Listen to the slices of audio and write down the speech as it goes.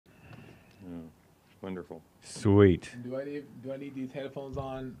Wonderful. Sweet. Do I need these headphones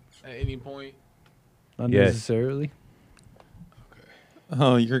on at any point? Not Yes. necessarily.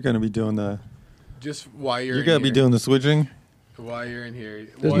 Oh, you're going to be doing Just while you're going to be doing the switching? while you're in here.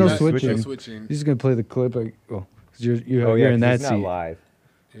 There's Well, no not- switching. no switching. He's just gonna play the clip. Like, well, because you're Oh yeah, in 'cause that it's not seat. live.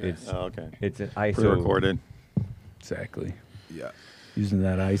 Yeah. It's Oh, okay. it's an ISO. Pre-recorded. Exactly. Yeah. Using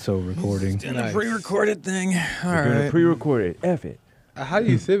that ISO recording. In Nice. a pre-recorded thing. All We're gonna right. pre-record it. F it. How do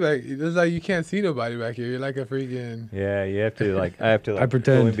you sit back? It's like you can't see nobody back here. You're like a freaking. Yeah, you have to like. I have to like I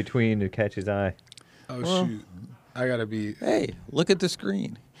pretend. go in between to catch his eye. Oh Well- shoot! I gotta be. Hey, look at the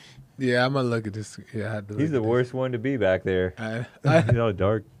screen. Yeah, I'm gonna look at this. Yeah, I have to. He's look the at worst one to be back there. this. He's all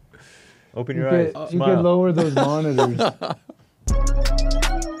dark. Open your You eyes. could Smile. lower those monitors.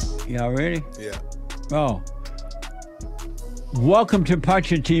 Y'all ready? Yeah. Oh. Welcome to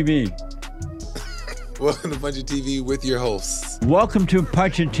Punchie TV. Welcome to Punchie TV with your hosts. Welcome to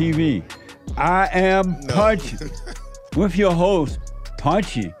Punchie TV. I am Punch with your host,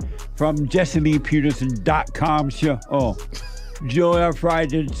 Punchie, from JesseLeePeterson.com show. Oh, Joel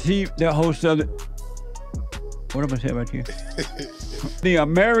Friday, the host of the. What am I saying about you? The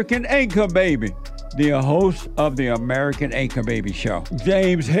American Anchor Baby, the host of the American Anchor Baby show.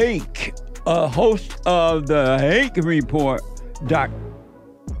 James Hake, a host of the Hake Report.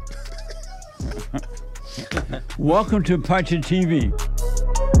 Welcome to Punchie TV.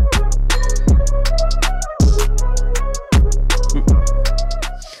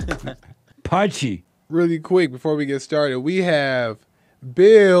 Punchie. Really quick before we get started, we have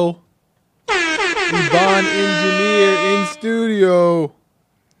Bill, the bond engineer, in studio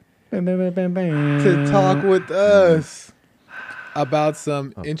to talk with us about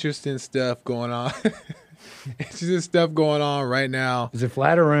some interesting stuff going on. Interesting stuff going on right now Is it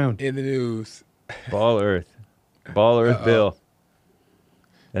flat or round? in the news. Ball Earth. Ball Earth Bill.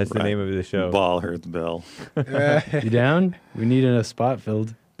 That's the Right. name of the show. Ball hurts Bill. You down? We need a spot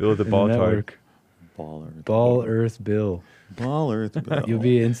filled. Bill the in ball the tart. network. Ball hurts. Ball Earth Bill. Ball hurts Bill. You'll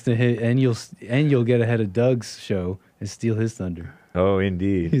be instant hit, and you'll get ahead of Doug's show and steal his thunder. Oh,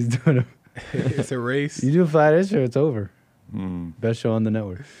 indeed. He's doing a. It's a race. You do a flat Earth show, it's over. Hmm. Best show on the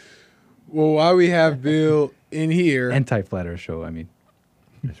network. Well, while we have Bill in here, Anti-flat Earth show. I mean,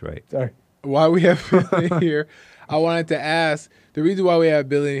 That's right. sorry. while we have Bill in here, I wanted to ask, the reason why we have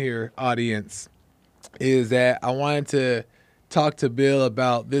Bill in here, audience, is that I wanted to talk to Bill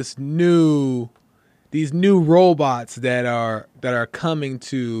about these new robots that are coming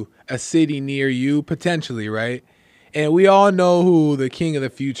to a city near you, potentially, right? And we all know who the king of the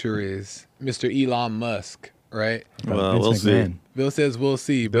future is, Mr. Elon Musk, right? Well, Vince we'll see. McMahon. Bill says we'll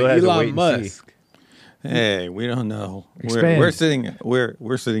see, Bill but has to wait Elon and Musk, Hey, we don't know. Expand.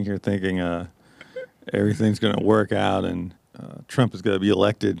 We're sitting here thinking everything's going to work out and Trump is going to be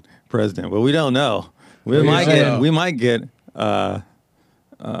elected president. Well, we don't know. We might get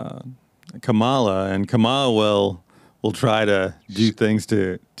Kamala, and Kamala will try to do things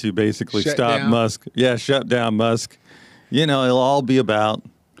to basically Shut stop down? Musk. Yeah, shut down Musk. You know, it'll all be about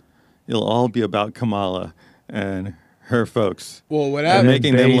Kamala and her folks. well, what And happened?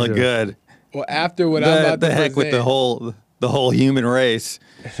 making them look Bezos. good. Well, after what I'm about The to heck with the present- whole human race.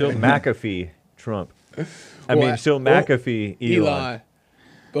 She'll McAfee Trump. I Well, mean, she'll well, McAfee Elon.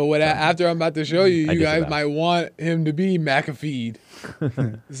 But after I'm about to show you, I you guys disavow. might want him to be McAfee'd.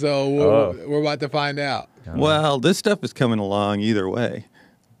 So we're about to find out. Well, this stuff is coming along either way.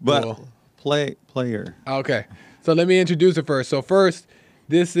 But Well. player. Okay. So let me introduce it first. So first,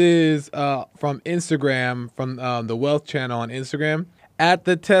 this is from Instagram, from the Wealth Channel on Instagram. At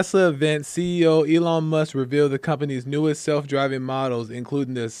the Tesla event, CEO Elon Musk revealed the company's newest self-driving models,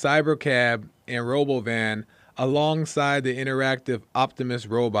 including the Cybercab and Robovan, alongside the interactive Optimus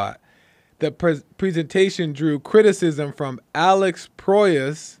robot. The presentation drew criticism from Alex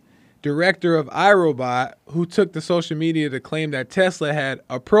Proyas, director of iRobot, who took to social media to claim that Tesla had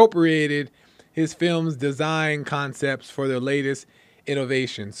appropriated his film's design concepts for their latest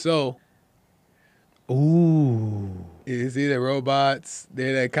innovation. So, Ooh. you see the robots?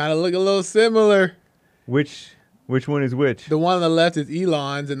 They kind of look a little similar. Which one is which? The one on the left is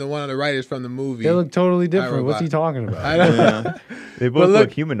Elon's, and the one on the right is from the movie. They look totally different. iRobot. What's he talking about? I don't Yeah. They both look-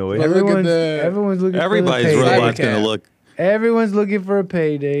 look humanoid. but look at Everyone's, the- everyone's looking Everybody's for the payday. robot's going Cybercab. to look. Everyone's looking for a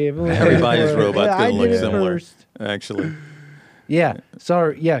payday. Everybody's robot's I going to look did it similar. first. Actually, Yeah.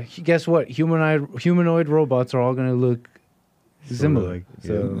 Sorry. Yeah. Guess what? Humanoid robots are all going to look similar. like-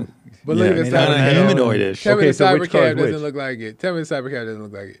 So But yeah, look at the it's kind of Cybercab. humanoid-ish. Tell me Okay, the so which car Cybercab is doesn't which? look like it. Tell me the Cybercab doesn't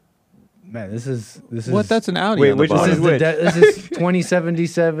look like it. man, this is What? That's an Audi Wait, on the which one this bottom. is which? this is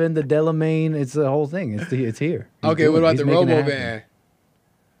 2077, the Delamain. It's the whole thing. It's here. He's Okay, doing what it. about He's the making it Robovan? happen.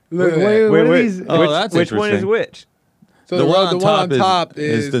 Look at Wait, that. what are these? Oh, which, that's which one is interesting. which? So The the one one on on top top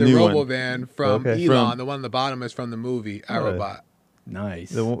is is the the new one. RoboVan from Okay. Elon. From- The one on the bottom is from the movie iRobot. Nice.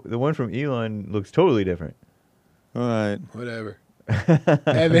 The one from Elon looks totally different. All right. Whatever.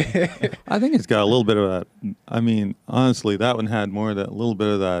 And then, I think it's got a little bit of that. I mean, honestly, that one had more of that little bit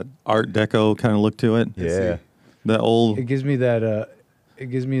of that Art Deco kind of look to it. Yeah. That old. It gives me that. It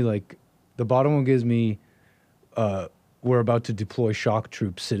gives me like the bottom one gives me. We're about to deploy shock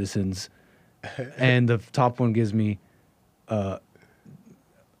troops, citizens, and the top one gives me. A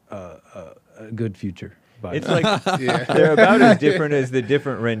good future. Vibes. It's like yeah. they're about as different as the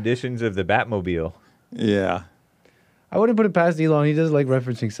different renditions of the Batmobile. Yeah. I wouldn't put it past Elon. He does like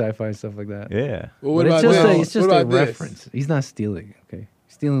referencing sci-fi and stuff like that. Yeah. Well, what But about it's just this? it's just what a about this? reference. He's not stealing. Okay,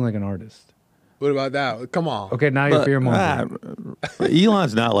 he's stealing like an artist. What about that? Come on. Okay, now you're fear mongering.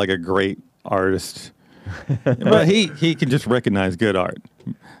 Elon's not like a great artist, but he can just recognize good art.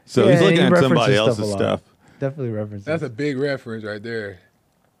 So Yeah, he's looking he at somebody references else's stuff a lot. stuff. Definitely references. That's a big reference right there.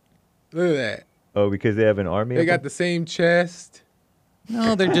 Look at that. Oh, because they have an army. They of got them? the same chest.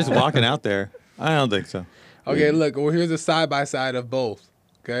 No, they're just walking out there. I don't think so. Okay, look. Well, here's a side by side of both.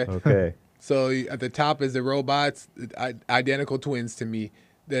 Okay. Okay. So at the top is the robots, identical twins to me.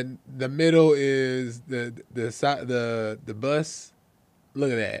 Then the middle is the bus.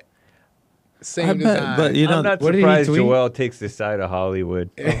 Look at that. Same I bet, design. but you know, I'm not what did he surprised tweet? Joel takes the side of Hollywood.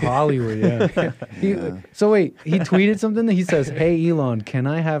 Oh, Hollywood, yeah. So wait, he tweeted something. He says, "Hey Elon, can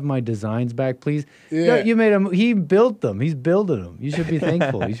I have my designs back, please?" Yeah. You made him. He built them. He's building them. You should be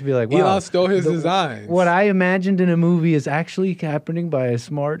thankful. You should be like, "Wow, Elon stole his designs. what I imagined in a movie is actually happening by a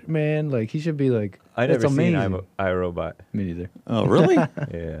smart man." Like he should be like, I "That's never seen amazing." iRobot. Me neither. oh really?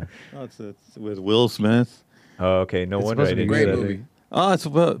 Yeah. Oh, it's with Will Smith. Oh, okay. No It's wonder I supposed to be didn't great see that. movie. Oh,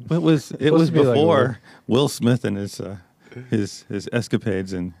 it was supposed to be like a before Will Smith and his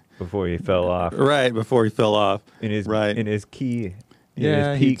escapades and Before he fell off right before he fell off. in his right. in his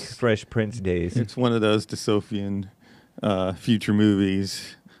Yeah, his peak he's- Fresh Prince days. It's one of those dystopian future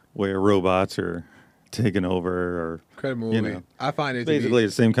movies where robots are taking over, or Incredible movie. you know, I find it basically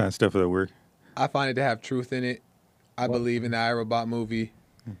the same kind of stuff that we're. I find it to have truth in it. I believe in the iRobot movie.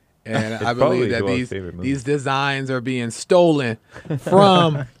 And It's I probably believe that Joel's favorite movie. these designs are being stolen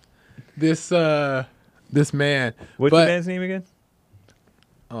from this man. What's But- the man's name again?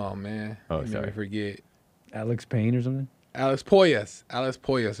 Oh man. Oh, You made sorry. me forget. Alex Payne or something. Alex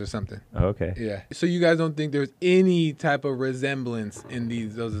Poyas or something. Oh, okay. Yeah. So you guys don't think there's any type of resemblance in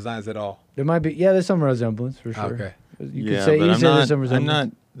those designs at all? There might be. Yeah, there's some resemblance for sure. Okay. You Yeah, could say but you I'm said there's not. some I'm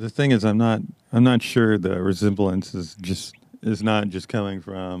resemblance. not. The thing is, I'm not sure the resemblance is not just coming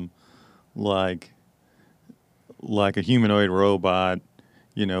from like a humanoid robot.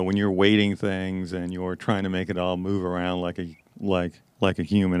 You know, when you're weighting things and you're trying to make it all move around like a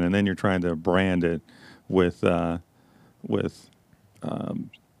human, and then you're trying to brand it with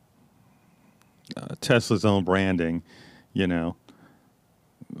Tesla's own branding. You know,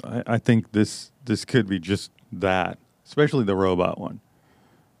 I think this could be just that, especially the robot one.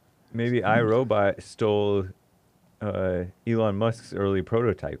 Maybe iRobot stole Elon Musk's early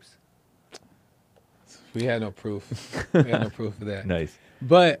prototypes. We had no proof. We had no proof of that. Nice.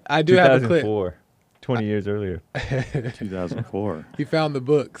 But I do have a clip. 2004, 20 years earlier. 2004. He found the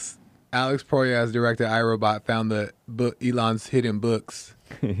books. Alex Proyas, director of iRobot, found the book Elon's hidden books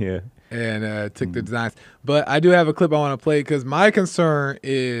Yeah. and took the designs. But I do have a clip I want to play because my concern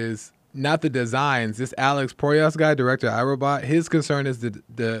is not the designs. This Alex Proyas guy, director of iRobot, his concern is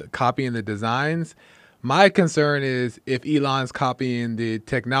the copying the designs. My concern is if Elon's copying the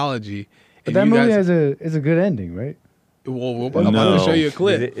technology. But if that you movie guys- is a good ending, right? Well, I'm about to show you a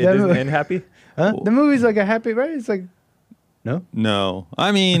clip. It doesn't end happy? Huh? The movie's like a happy, right? It's like no. No,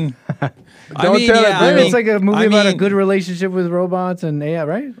 I mean, Don't tell it, Right? mean- It's like a movie I about a mean- good relationship with robots and AI,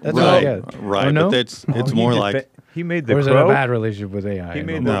 right? That's what I right, get. right. Or no? But it's more like He made The Or is it a Crow. bad relationship with AI? He and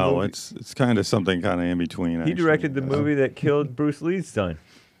made robots? the no, movie. it's kind of something kind of in between. He actually. directed the movie that killed Bruce Lee's son.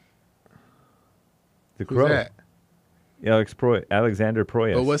 The Who's Crow. that? Alexander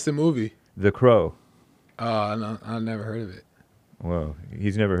Proyas. But what's the movie? The Crow. Oh, I never heard of it. Well,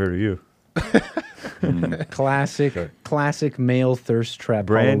 he's never heard of you. Classic male thirst trap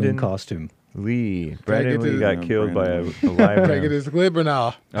Brandon Halloween costume. Lee. get Brandon to Lee the- got killed by a Brandon. live Can I get ram. this clip or now?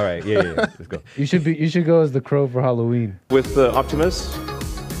 All right, yeah. Let's go. You should go as the Crow for Halloween. with Optimus.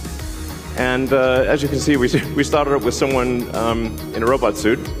 And as you can see, we started up with someone in a robot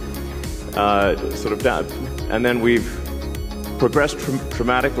suit, sort of down, and then we've progressed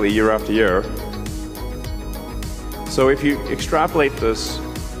dramatically year after year. So if you extrapolate this,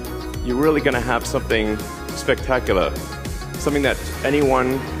 you're really going to have something spectacular. something that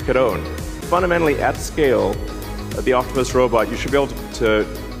anyone could own. Fundamentally, at scale, the Optimus robot, you should be able to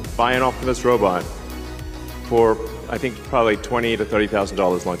buy an Optimus robot for, I think, probably $20,000 to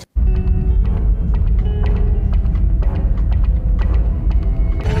 $30,000 long.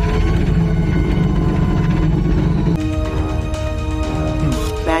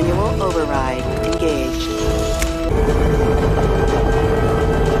 Manual override engaged.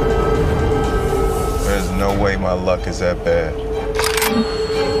 There's no way my luck is that bad.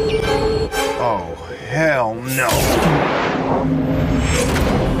 Oh, hell no.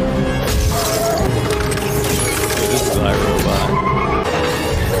 This is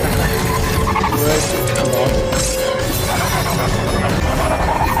iRobot.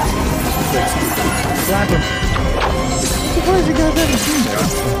 Slap him. Surprised you guys haven't seen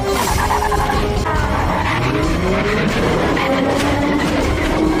that.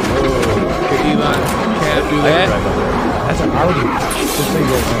 Elon can't do that. That's an Audi. Just so you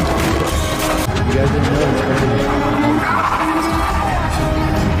guys know. You guys didn't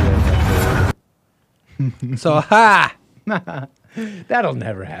know. So ha! That'll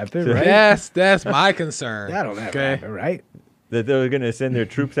never happen, right? That's my concern. That'll never happen, right? That they're going to send their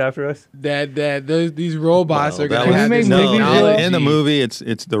troops after us? These robots are That going to was- have this movies, technology. in the movie, it's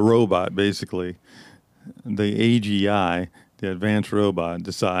the robot basically. The AGI, the advanced robot,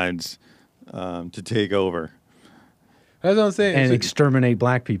 decides to take over. That's what I'm saying. And So- exterminate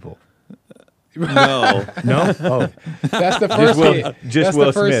black people. No, No? Oh. that's the first Will- hit. just That's Will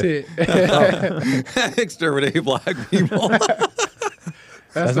the first Smith. hit. exterminate black people.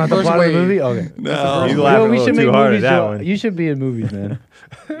 That's the not the first plot wave. of the movie? Okay. No, You Yo, laughing a we little should too make hard at movies, that Joe. one. You should be in movies, man.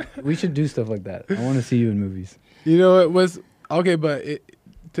 We should do stuff like that. I want to see you in movies. You know, it was okay, but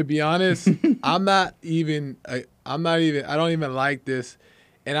to be honest, I don't even like this,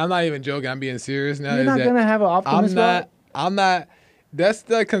 and I'm not even joking. I'm being serious now. You're is not that going to have an Optimus I'm not. That's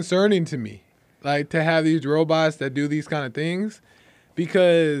concerning to me. Like to have these robots that do these kind of things,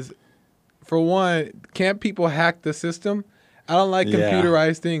 because for one, can't people hack the system? I don't like Yeah.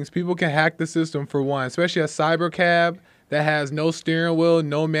 computerized things. People can hack the system for one, especially a cyber cab that has no steering wheel,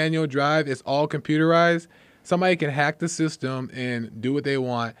 no manual drive. It's all computerized. Somebody can hack the system and do what they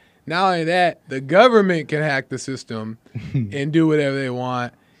want. Not only that, the government can hack the system and do whatever they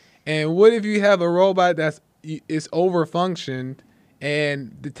want. And what if you have a robot it's overfunctioned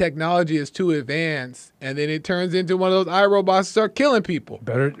and the technology is too advanced, and then it turns into one of those iRobots and start killing people?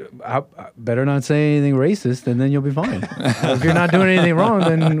 Better not say anything racist, and then you'll be fine. If you're not doing anything wrong,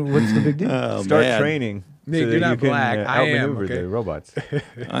 then what's the big deal? Oh, Start man. training. Nick, so that you're not you can, black. I am, outmaneuver okay? the robots.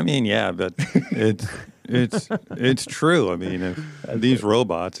 I mean, yeah, but it's true. I mean, if these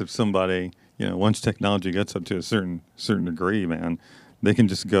robots, if somebody, once technology gets up to a certain degree, man, they can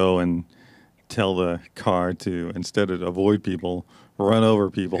just go and tell the car to, instead of avoid people, run over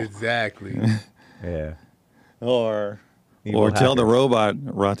people, Exactly. Yeah. or Evil tell the hackers.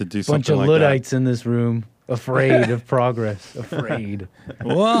 robot to do Bunch something of like Luddites in this room, afraid of progress, afraid. that.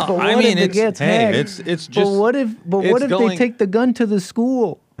 Well, But I what mean, if it gets hacked? it's just. But what if it's they going- take the gun to the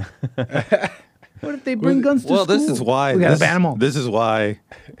school? What if they bring guns to Well, school? this is why. We gotta ban 'em all. This is why.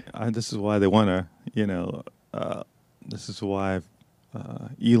 This is why they want to. This is why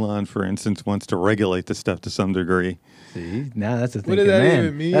Elon, for instance, wants to regulate this stuff to some degree. See, now that's a What thinking does that man.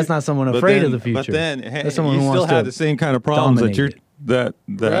 even mean? That's not someone But afraid then- of the future. But then, hey, That's someone you who still wants have to the same kind of problems that dominate that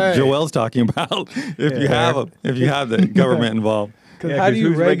Right. Joel's talking about. If you have the government involved, Because Yeah, how do 'cause you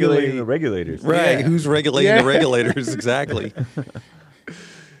who's regulating the regulate? regulators? right? Yeah. Who's regulating Yeah. the regulators exactly?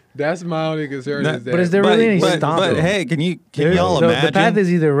 That's my only concern. No, Is that but is there really any stop? But though? hey, can There- y'all the imagine? path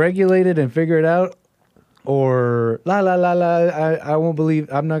is either regulated and figure it out, or I won't believe.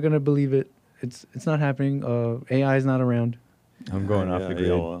 I'm not gonna believe it. It's not happening. AI is not around. I'm going off the grid.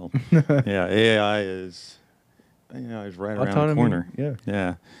 Yeah, well, yeah, AI is right around the Autonomy, corner. yeah.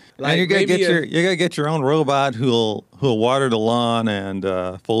 Yeah. Like And you gotta maybe you gotta get your own robot who'll water the lawn and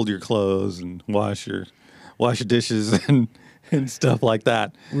fold your clothes and wash your dishes and stuff like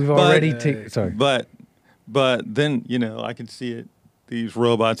that. We've But- already taken. Sorry. But then I can see it. These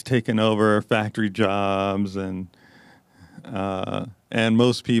robots taking over factory jobs and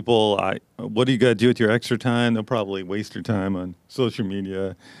most people. What do you got to do with your extra time? They'll probably waste their time on social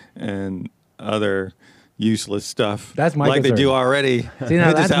media and other useless stuff. That's my like they concern. do already. See, now they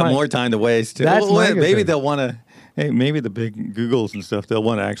just that's have my- more time to waste. That's my maybe concern. they'll want to. Hey, maybe the big Googles and stuff. They'll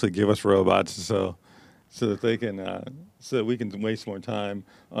want to actually give us robots so that they can so that we can waste more time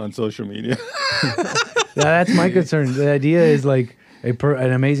on social media. Yeah, that's my concern. The idea is like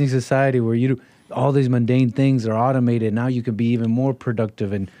an amazing society where all these mundane things are automated. Now you can be even more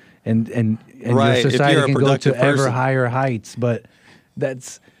productive and and Right, your if society you're a can go productive to ever person. higher heights. But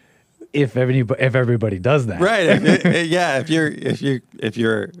that's if everybody does that. Right. Yeah. If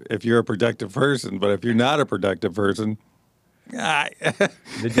you're a productive person, but if you're not a productive person,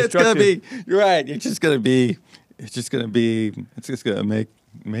 it's gonna be. You're right. It's just gonna be. It's just gonna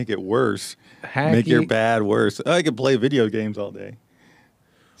make it worse. Make your bad worse. I could play video games all day.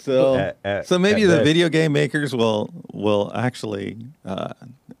 So so maybe the video game makers will actually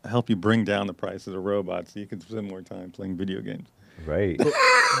help you bring down the price of the robots so you can spend more time playing video games. Right.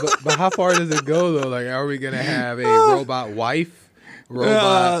 But how far does it go though? Like, are we gonna have a robot wife?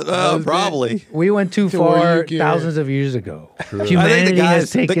 Robot husband? Probably. We went too To where far you can- thousands of years ago. I Humanity think the guys. has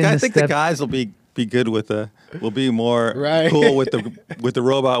taken I the think step. the guys will be good with will be more Right. cool with the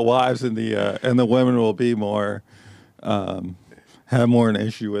robot wives, and the women will be more have more an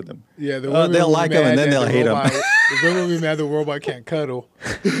issue with them. Yeah, the women they'll will be like them and mad then that they'll the hate them. robot- The women will be mad the robot can't cuddle.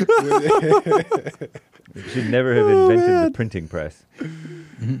 We should never have invented the printing press.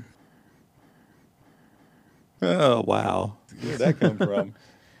 Oh wow, where'd that come from?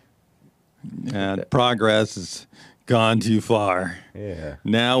 And progress has gone too far. Yeah.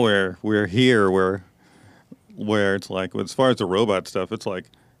 Now we're here where it's like, as far as the robot stuff, it's like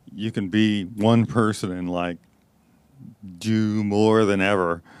you can be one person and like do more than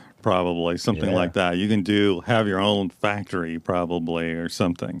ever, probably something Yeah. like that. You can have your own factory probably or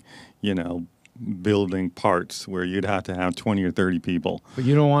something, building parts where you'd have to have 20 or 30 people. But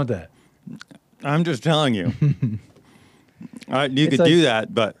you don't want that. I'm just telling you. You It's could like- do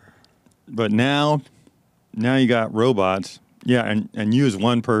that, but now you got robots. Yeah, and you as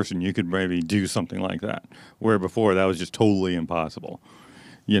one person, you could maybe do something like that. Where before that was just totally impossible.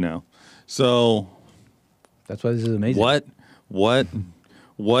 So That's why this is amazing.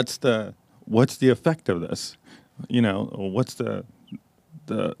 what's the effect of this? What's the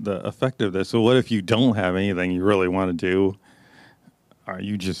effect of this? So what if you don't have anything you really want to do? Are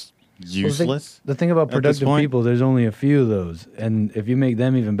you just useless? The thing about at this productive point? people, there's only a few of those, and if you make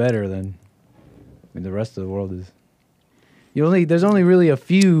them even better, then the rest of the world is. There's only really a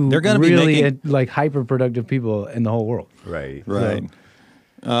few. They're gonna be really making- like hyper productive people in the whole world. Right. Right.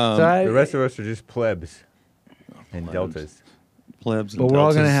 The rest of us are just plebs and deltas. Plebs. But and we're all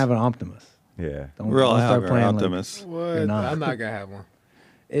gonna deltas. have an Optimus. Yeah. We're all don't start having playing our like- Optimus. What? You're not. I'm not gonna have one.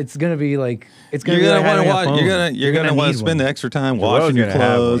 It's gonna be like it's gonna You're be gonna like want to having a watch. phone. You're gonna want need to spend one. the extra time Joel's washing your gonna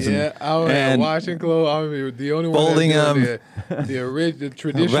have clothes one. Yeah, I'm and washing clothes. I'm the only one folding that's doing them, the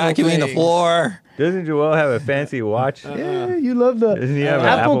traditional vacuuming the things. floor. Doesn't Joel have a fancy watch? Yeah, you love the Doesn't he have an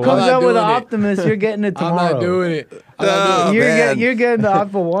Apple Apple comes Watch? out with an I'm not doing Optimus. You're getting it I'm tomorrow. not doing it. I'm not Oh, doing it. man. You're getting the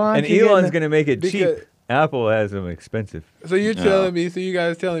Apple Watch. And you're Elon's getting going to make it Because- cheap. Apple has them expensive. So you're telling me? So you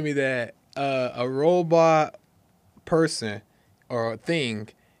guys telling me that a robot person or thing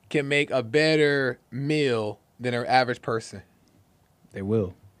can make a better meal than an average person, They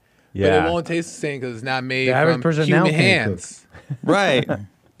will. Yeah. but it won't taste the same because it's not made The average from person now human can't hands. Right.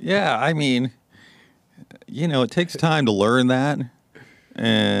 Yeah. I mean, it takes time to learn that,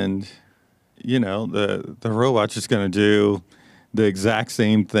 and the robot's just going to do the exact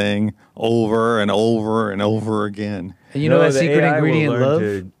same thing over and over and over again. And you know that the secret AI will ingredient learn love?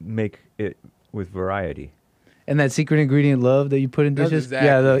 to make it with variety. And that secret ingredient love that you put in That's dishes?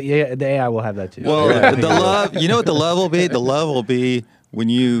 exactly. The AI will have that too. Well, Yeah. the love. You know what the love will be? The love will be when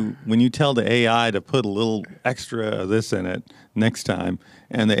you tell the AI to put a little extra of this in it next time,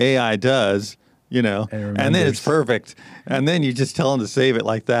 and the AI does. And then remembers. it's perfect. And then you just tell them to save it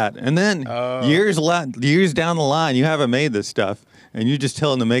like that. And then years down the line, you haven't made this stuff, and you just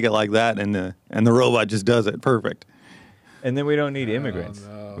tell them to make it like that, and the robot just does it perfect. And then we don't need immigrants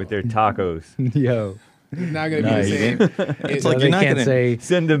with their tacos. Yo. It's not gonna Nice. be the same. It's So like they you're not can't gonna say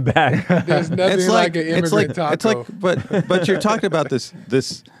Send them back. There's nothing like an immigrant taco. It's like, but you're talking about this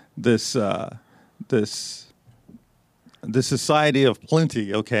society of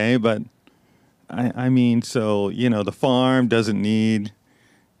plenty, okay? But I mean, so the farm doesn't need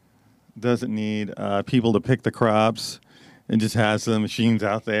people to pick the crops. It just has the machines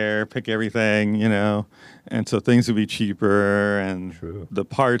out there pick everything, and so things will be cheaper, and True. the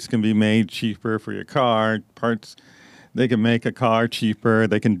parts can be made cheaper for your car. They can make a car cheaper.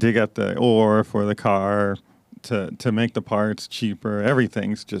 They can dig up the ore for the car to make the parts cheaper.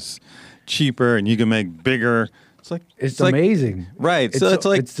 Everything's just cheaper, and you can make bigger. it's like- amazing. Right. So it's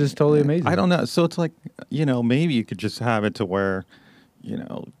like it's just totally amazing. I don't know. So it's like, maybe you could just have it to where,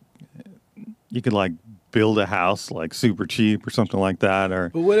 you could like build a house like super cheap or something like that, or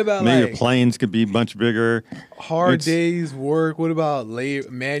But what about maybe like the planes could be much bigger. hard It's- days work? What about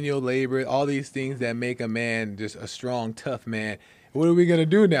manual labor? All these things that make a man just a strong, tough man. What are we gonna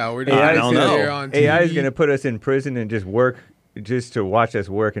do now? We're AI just don't sitting know. here on TV. AI is going to put us in prison and just work, just to watch us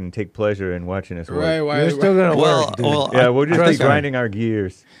work and take pleasure in watching us work. Right? Why? You're still gonna work, dude. Yeah, we'll just Trust be me. grinding our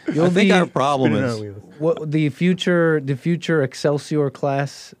gears. You'll I think be our problem spinning our is wheels. what the future Excelsior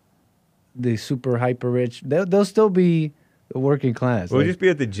class, the super hyper rich. They'll still be the working class. We'll Like, just be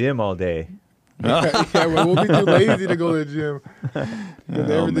at the gym all day. yeah, we'll be too lazy to go to the gym. Because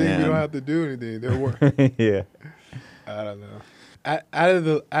Oh, everything man. we don't have to do anything. They're work. Yeah. I don't know. Out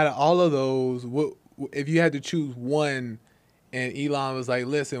of all of those, what if you had to choose one? And Elon was like,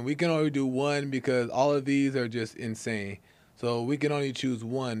 "Listen, we can only do one because all of these are just insane. So we can only choose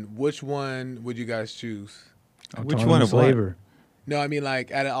one. Which one would you guys choose?" which one of what? labor? No, I mean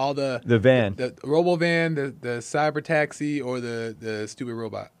like out of all the van. the robo van, the cyber taxi, or the stupid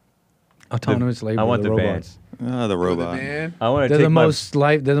robot. Autonomous labor. I want the van. robots. The Or robot. the van. I want to They're take the my most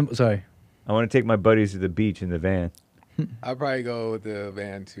life. Sorry. I want to take my buddies to the beach in the van. I'd probably go with the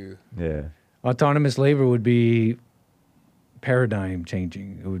van too. Yeah. Autonomous labor would be paradigm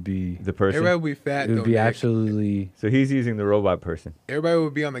changing. It would be. The person. Everybody would be fat. It would though, be Nick. absolutely. So he's using the robot person. Everybody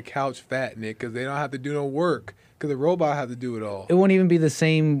would be on the couch fat, Nick, because they don't have to do no work. Because the robot have to do it all. It won't even be the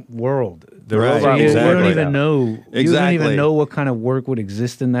same world. The Right, robot You, will you work don't it even out. know. You don't Exactly. even know what kind of work would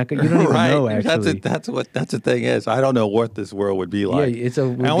exist in that. You don't even right. know actually. That's the thing is. I don't know what this world would be like. Yeah, would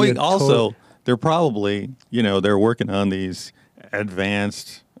and be we a also they're probably they're working on these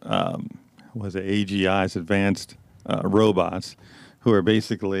advanced was it AGIs advanced robots who are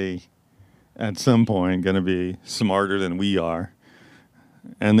basically at some point going to be smarter than we are,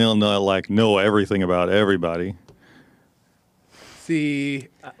 and they'll know everything about everybody. See,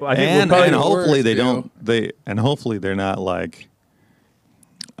 I think And we'll probably hopefully worse, they Bill. don't hopefully they're not like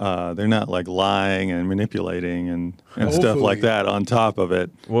lying and manipulating and stuff like Hopefully. that on top of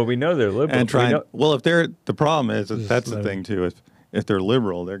it. well, we know they're liberal. And We trying know- well, if they're the problem is Just that's the let thing too. If they're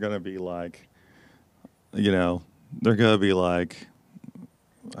liberal, they're gonna be like, they're gonna be like,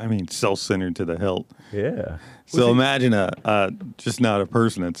 I mean, self-centered to the hilt. yeah. So imagine just not a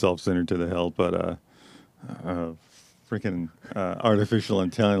person that's self-centered to the hilt, but a freaking artificial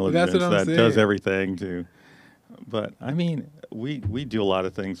intelligence that's what I'm that does saying. everything to. But I mean, we do a lot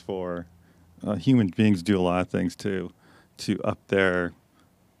of things for human beings. Do a lot of things to up their.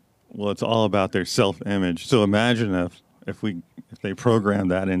 Well, it's all about their self-image. So imagine if they program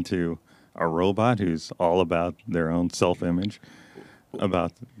that into a robot who's all about their own self-image,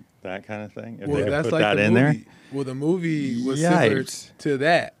 about that kind of thing. If well, they could that's put like that the in movie. there. Well, the movie was similar Yikes. to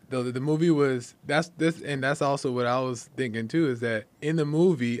that. Though the movie was and that's also what I was thinking too. Is that in the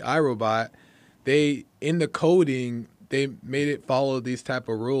movie iRobot, in the coding they made it follow these type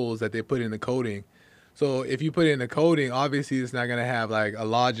of rules that they put in the coding. So if you put it in the coding, obviously it's not gonna have like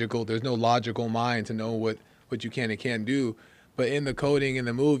there's no logical mind to know what you can and can't do. But in the coding in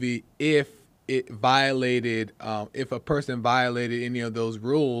the movie, if a person violated any of those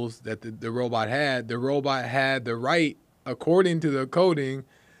rules that the robot had the right, according to the coding,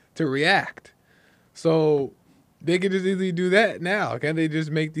 to react. So they could just easily do that now. Can't they just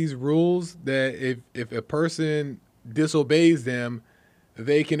make these rules that if a person disobeys them,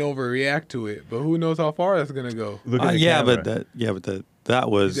 they can overreact to it? But who knows how far that's gonna go? Look at the But camera. that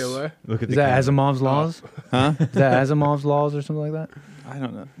was You say what? Look at Is the that camera. Asimov's laws? huh? Is that Asimov's laws or something like that? I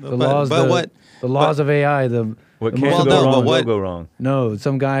don't know. The laws of AI. What the can't most- go no, but wrong will what- go wrong. No,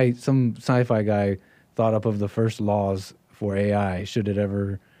 some sci-fi guy thought up of the first laws for AI. Should it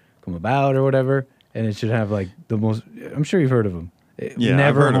ever come about or whatever, and it should have like the most. I'm sure you've heard of them. Yeah, I've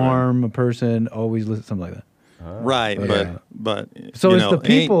Never heard of 'em. harm a person. Always listen. Something like that. Right, Yeah. but So you it's know, the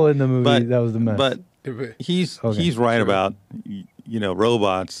people in the movie but- that was the mess. But he's Okay, right sure. about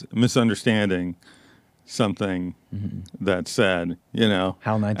robots misunderstanding something that's said.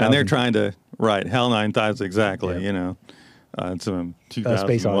 HAL 9000. and they're trying to HAL 9000 exactly. Yeah. It's 2001.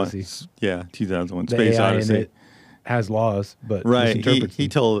 Space Odyssey. Yeah, 2001 the Space AI Odyssey. in it has laws, but Right, misinterprets he them.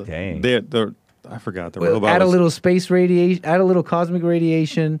 told Dang. I forgot the Well, robot. add a was- little space radiation. Add a little cosmic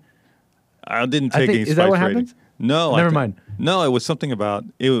radiation. I didn't I take think- any is that what spice rating. happens? No, Never mind. No, it was something about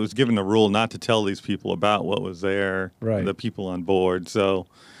it was given the rule not to tell these people about what was there, Right. the people on board. So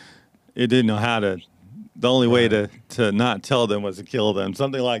it didn't know how to. The only way to not tell them was to kill them,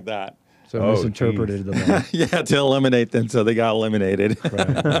 something like that. So Oh, misinterpreted the law. Yeah, to eliminate them, so they got eliminated.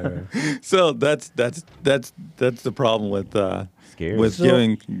 right. So that's the problem with Scary. with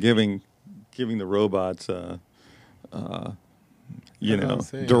So- giving the robots That's what I'm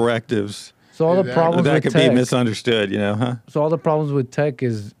saying. directives So all the Exactly. problems that with could tech. be misunderstood. Huh? So all the problems with tech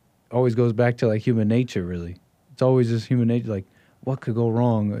always goes back to like human nature. Really, it's always just human nature. Like, what could go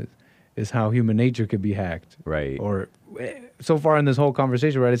wrong? is how human nature could be hacked. Right. Or so far in this whole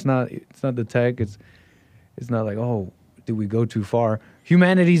conversation, right? It's not the tech. It's not like, oh, did we go too far?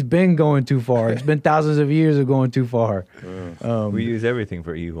 Humanity's been going too far. It's been thousands of years of going too far. We use everything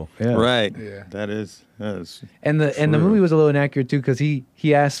for evil. Yeah. Right. Yeah. That is. And the movie was a little inaccurate too because he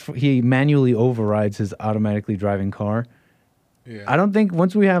manually overrides his automatically driving car. Yeah. I don't think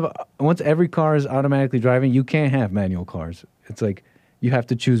once every car is automatically driving, you can't have manual cars. It's like you have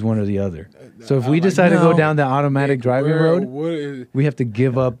to choose one or the other. So if we decide to go down the automatic driving road, we have to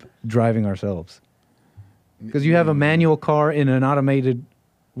give up driving ourselves. Because you have a manual car in an automated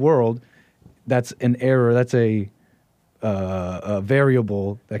world, that's an error. That's a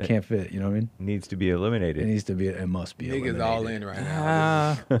variable that can't fit. You know what I mean? Needs to be eliminated. It must be. Niggas eliminated. all in right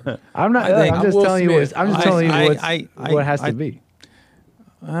now. I'm not. I think- I'm just Will telling you. Smith. I'm just telling you what it has to be.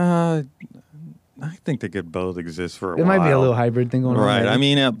 I think they could both exist for a It while. might be a little hybrid thing going on. Right. maybe. I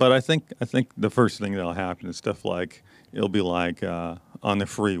mean, but I think the first thing that'll happen is stuff like it'll be like on the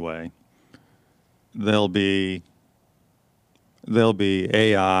freeway. There'll be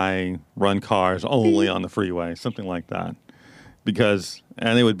AI run cars only on the freeway, something like that.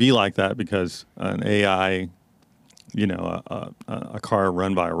 And it would be like that because an AI, a car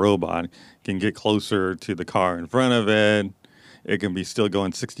run by a robot can get closer to the car in front of it. It can be still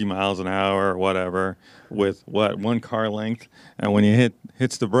going 60 miles an hour or whatever with one car length. And when you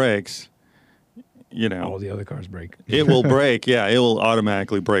hits the brakes, all the other cars break. it will brake. Yeah, it will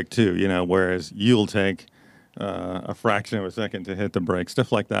automatically brake too. Whereas you'll take a fraction of a second to hit the brake,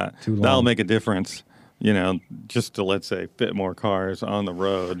 stuff like that. Too long. That'll make a difference. Just to let's say fit more cars on the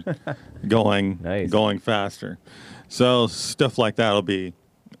road, going faster. So stuff like that'll be,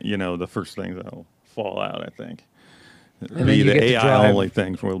 the first things that'll fall out. I think. And then Be you the get to AI drive- only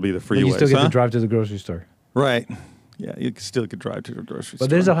thing will be the But freeways. you still get huh? to drive to the grocery store. Right. Yeah, you still could drive to the grocery But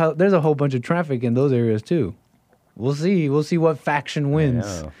store. there's a whole bunch of traffic in those areas too. We'll see. We'll see what faction wins.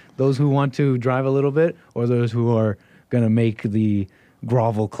 know. Those who want to drive a little bit, or those who are gonna make the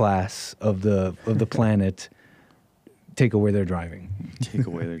grovel class of the planet take away their driving. Take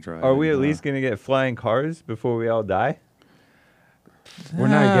away their driving. Are we at least going to get flying cars before we all die? We're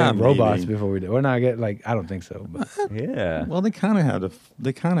not getting maybe. robots before we do. We're not getting I don't think so. But Yeah. Well, they kind of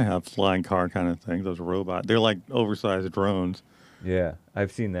have flying car kind of thing. Those robots, they're like oversized drones. Yeah.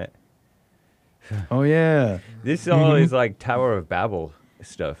 I've seen that. oh yeah, This all is like Tower of Babel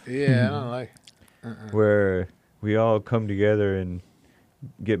stuff Yeah, I don't like. where we all come together and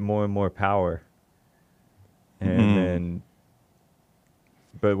get more and more power. And then,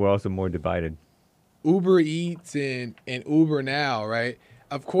 but we're also more divided. Uber Eats and Uber Now, right?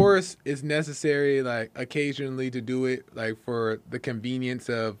 Of course, it's necessary, like, occasionally to do it, like, for the convenience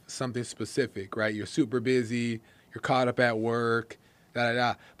of something specific, right? You're super busy, you're caught up at work,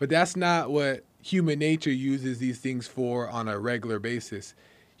 da-da-da. But that's not what human nature uses these things for on a regular basis.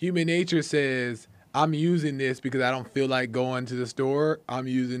 Human nature says, I'm using this because I don't feel like going to the store. I'm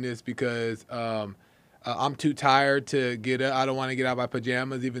using this because I'm too tired to get up. I don't want to get out of my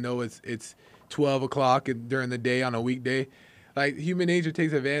pajamas, even though it's 12 o'clock during the day on a weekday. Like, human nature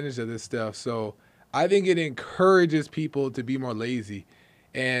takes advantage of this stuff. So I think it encourages people to be more lazy.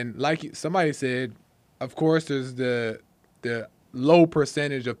 And like somebody said, of course, there's the low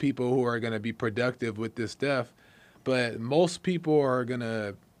percentage of people who are going to be productive with this stuff. But most people are going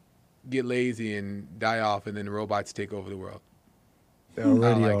to get lazy and die off, and then the robots take over the world. they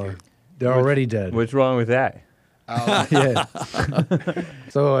already like are. it. They're already dead. What's wrong with that? yeah.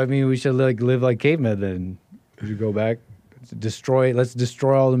 So I mean, we should live like cavemen. Then we should go back, Let's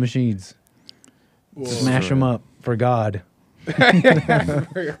destroy all the machines. Smash them up for God.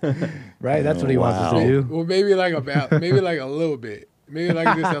 Right? That's what he wants us to do. Well, maybe like a little bit. Maybe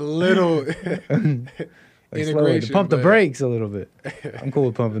like just a little Like slow it, integration. pump the but- brakes a little bit. I'm cool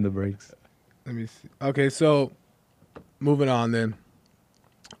with pumping the brakes. Let me see. Okay, so moving on then.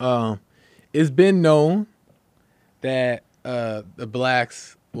 It's been known that the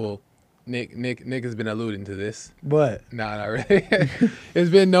blacks, well, Nick has been alluding to this. What? Nah, not really. It's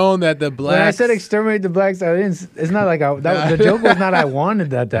been known that the blacks. When I said exterminate the blacks, I didn't. It's not like the joke was not I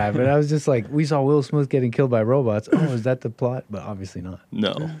wanted that to happen. I was just like, we saw Will Smith getting killed by robots. Oh, is that the plot? But obviously not.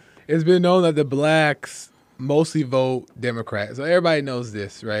 No. It's been known that the blacks mostly vote Democrat. So everybody knows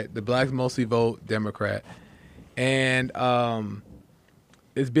this, right? The blacks mostly vote Democrat. And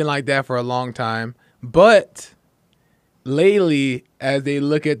it's been like that for a long time. But lately, as they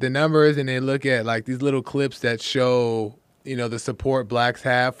look at the numbers and they look at like these little clips that show, the support blacks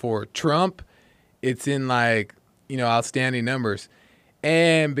have for Trump, it's in like, outstanding numbers.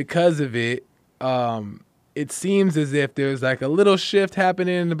 And because of it, it seems as if there's like a little shift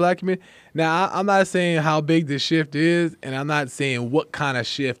happening in the black community. Now, I'm not saying how big the shift is, and I'm not saying what kind of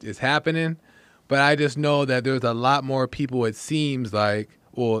shift is happening, but I just know that there's a lot more people, it seems like,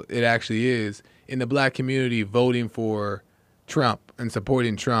 well, it actually is, in the black community voting for Trump and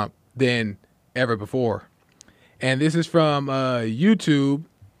supporting Trump than ever before. And this is from YouTube,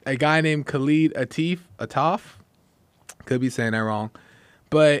 a guy named Khalid Ataf, could be saying that wrong,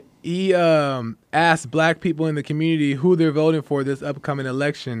 but he asked black people in the community who they're voting for this upcoming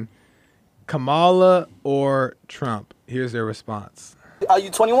election, Kamala or Trump. Here's their response. Are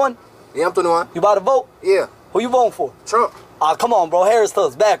you 21? Yeah, I'm 21. You about to vote? Yeah. Who you voting for? Trump. Ah, come on, bro. Harris to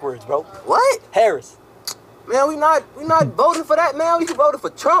us backwards, bro. What? Harris. Man, we not voting for that, man. We voting for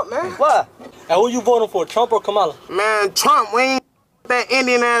Trump, man. Why? And who you voting for, Trump or Kamala? Man, Trump. We ain't that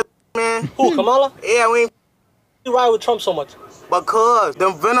Indian ass, man. Who, Kamala? Yeah, we ain't. You ride with Trump so much? Because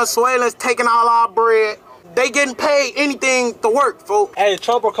them Venezuelans taking all our bread. They getting paid anything to work, folks. Hey,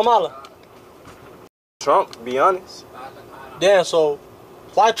 Trump or Kamala? Trump, to be honest. Damn, so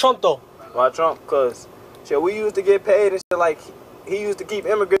why Trump though? Why Trump? Because shit, we used to get paid and shit like he used to keep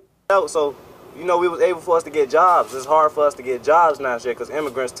immigrants out, so you know we was able for us to get jobs. It's hard for us to get jobs now, shit, because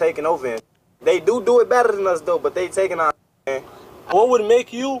immigrants taking over. And they do it better than us though, but they taking our. Man. What would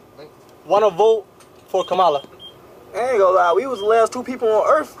make you want to vote for Kamala? I ain't gonna lie, we was the last two people on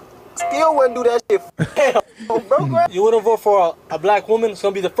earth. Still wouldn't do that shit. Damn, bro. You wouldn't vote for a black woman? It's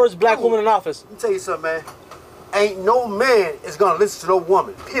gonna be the first black woman in office. Let me tell you something, man. Ain't no man is gonna listen to no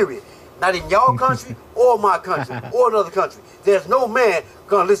woman, period. Not in y'all country or my country or another country. There's no man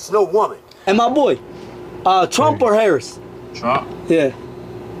gonna listen to no woman. And my boy, Trump or Harris? Trump. Yeah.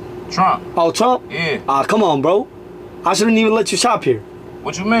 Trump. Oh, Trump? Yeah. Ah, come on, bro. I shouldn't even let you shop here.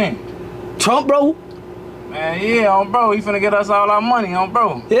 What you mean? Trump, bro? Man, yeah, bro. He finna get us all our money,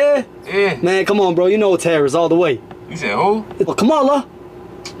 bro. Yeah? Yeah. Man, come on, bro. You know it's Harris all the way. You said who? Well, Kamala.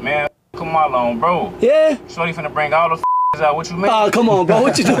 Man, Kamala, bro. Yeah? Shorty finna bring all the out. What you mean? Ah, come on, bro.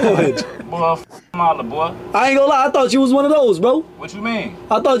 What you doing? Boy, Kamala, boy. I ain't gonna lie. I thought you was one of those, bro. What you mean?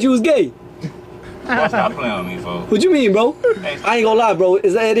 I thought you was gay. Boy, stop playing with me, folks. What you mean, bro? Hey, I ain't gonna lie, bro.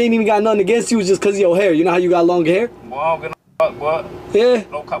 It ain't even got nothing against you. It's just because of your hair. You know how you got long hair? Boy, I don't get no fuck, boy. Yeah?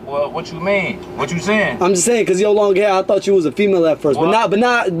 No cup, boy. What you mean? What you saying? I'm just saying, because your long hair, I thought you was a female at first. What? But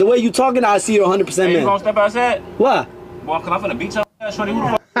not the way you talking, I see you're 100% Hey, you man. gonna step outside? Why? Boy, cause I'm finna beat your ass, shorty. Who the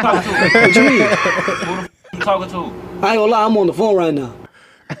fuck you talking to? What you mean? Who the fuck you talking to? I ain't gonna lie, I'm on the phone right now.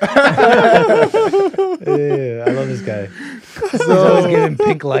 Yeah, I love this guy. He's always giving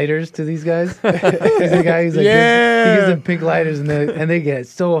pink lighters to these guys. He's the guy who's like, he gives them pink lighters, and they get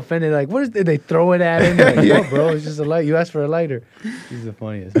so offended. Like, what is it? They throw it at him. Like, no, bro, it's just a light. You asked for a lighter. He's the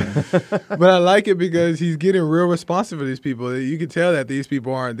funniest, man. But I like it because he's getting real responsive for these people. You can tell that these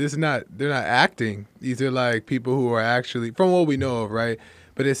people they're not acting. These are like people who are actually, from what we know of, right?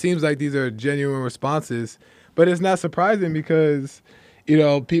 But it seems like these are genuine responses. But it's not surprising because, you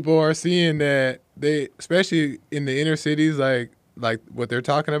know, people are seeing that they, especially in the inner cities, like what they're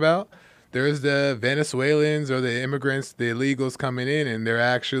talking about, there's the Venezuelans or the immigrants, the illegals coming in, and they're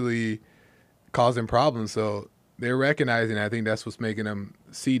actually causing problems. So they're recognizing, I think that's what's making them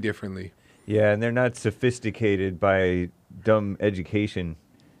see differently. Yeah, and they're not sophisticated by dumb education.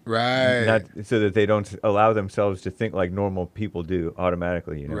 Right. Not so that they don't allow themselves to think like normal people do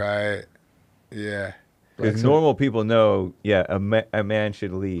automatically, you know. Right. Yeah. Because normal people know, yeah, a man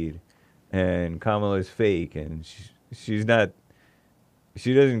should lead, and Kamala's fake, and she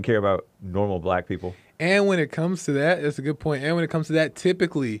doesn't care about normal black people. And when it comes to that, that's a good point. And when it comes to that,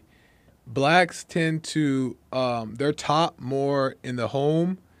 typically, blacks tend to, they're taught more in the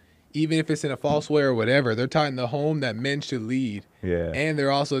home, even if it's in a false way or whatever. They're taught in the home that men should lead. Yeah. And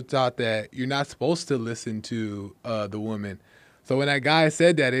they're also taught that you're not supposed to listen to the woman. So when that guy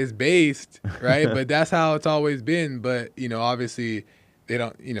said that, it's based, right? But that's how it's always been. But, you know, obviously they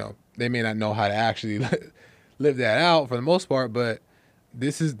don't, you know, they may not know how to actually live that out for the most part. But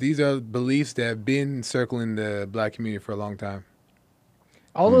these are beliefs that have been circling the black community for a long time.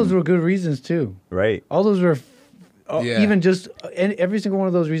 All those were good reasons too. Right. All those were Yeah. even just and every single one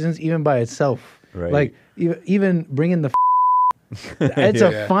of those reasons, even by itself. Right. Like even bringing the. It's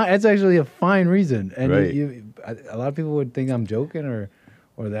Yeah. It's actually a fine reason, and Right. a lot of people would think I'm joking or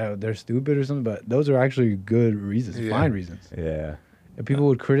that they're stupid or something, but those are actually good reasons, Yeah. fine reasons. Yeah. And people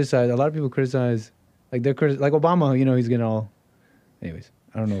would criticize. A lot of people criticize, like like Obama. You know, he's getting all. Anyways,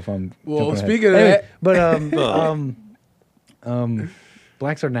 I don't know if I'm. Well, jumping ahead. speaking of Anyway, that, but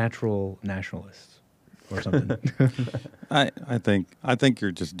blacks are natural nationalists or something. I think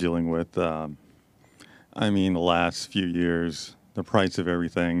you're just dealing with, the last few years, the price of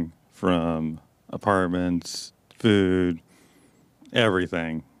everything from apartments, food,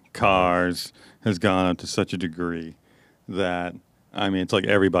 everything, cars has gone up to such a degree that, I mean, it's like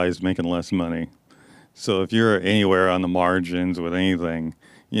everybody's making less money. So if you're anywhere on the margins with anything,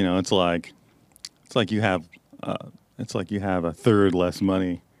 you know, it's like you have a third less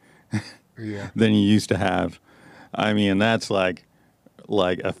money than you used to have. I mean, that's like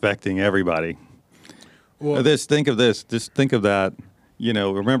affecting everybody. Well, Just think of that. You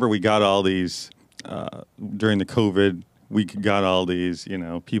know, remember we got all these during the COVID. We got all these. You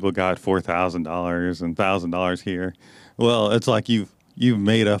know, people got $4,000 and $1,000 here. Well, it's like you've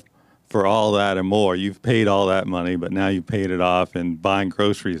made up for all that and more. You've paid all that money, but now you've paid it off in buying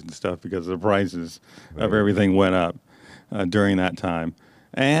groceries and stuff because the prices of everything went up during that time.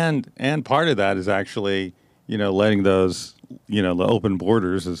 And part of that is actually, you know, letting those, you know, the open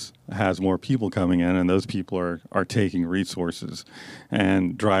borders has more people coming in, and those people are taking resources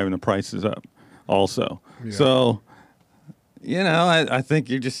and driving the prices up also. Yeah. So, you know, I think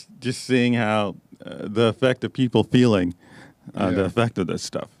you're just seeing how the effect of people feeling the effect of this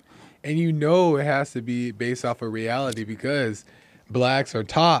stuff. And you know it has to be based off of reality because blacks are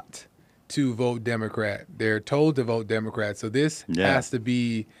taught to vote Democrat. They're told to vote Democrat. So this has to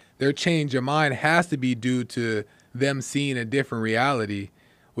be, their change of mind has to be due to them seeing a different reality,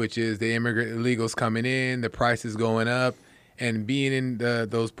 which is the immigrant illegals coming in, the prices going up, and being in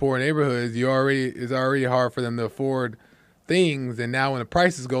those poor neighborhoods, it's already hard for them to afford things. And now when the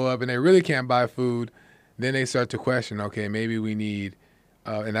prices go up and they really can't buy food, then they start to question, okay, maybe we need,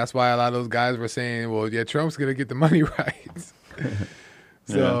 and that's why a lot of those guys were saying, well, yeah, Trump's going to get the money right.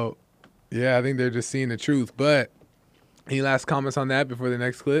 So, yeah, I think they're just seeing the truth. But any last comments on that before the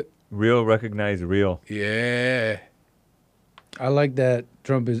next clip? Real recognize real. Yeah. I like that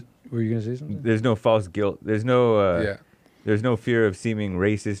Trump is, were you going to say something? There's no false guilt. There's no there's no fear of seeming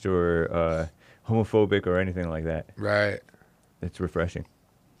racist or homophobic or anything like that. Right. It's refreshing.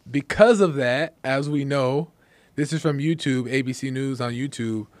 Because of that, as we know, this is from YouTube, ABC News on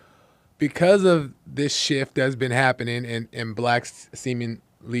YouTube. Because of this shift that's been happening and blacks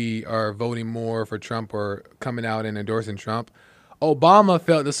seemingly are voting more for Trump or coming out and endorsing Trump, Obama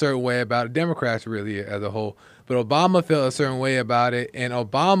felt a certain way about it. Democrats really as a whole. But Obama felt a certain way about it. And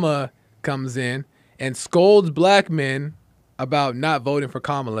Obama comes in and scolds black men about not voting for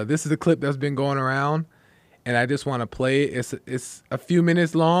Kamala. This is a clip that's been going around. And I just want to play it. It's a few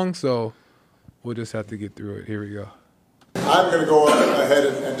minutes long, so we'll just have to get through it. Here we go. I'm going to go ahead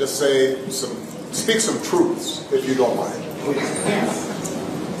and just speak some truths, if you don't mind.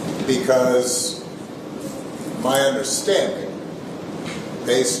 Because my understanding,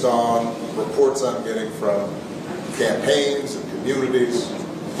 based on reports I'm getting from campaigns and communities,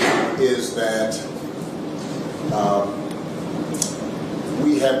 is that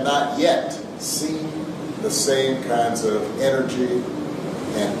we have not yet seen the same kinds of energy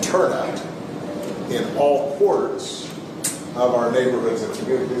and turnout in all quarters of our neighborhoods and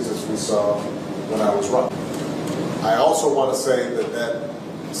communities as we saw when I was running. I also want to say that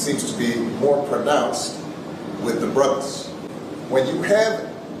seems to be more pronounced with the brothers. When you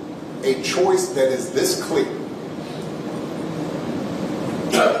have a choice that is this clear,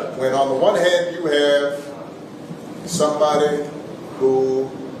 when on the one hand you have somebody who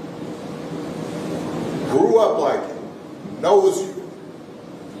grew up like you, knows you,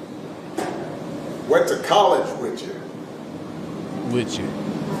 went to college with you,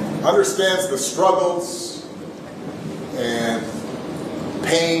 understands the struggles and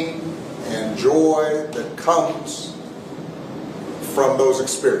pain and joy that comes from those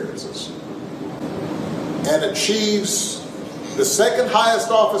experiences, and achieves the second highest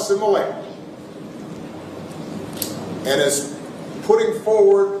office in the land, and is putting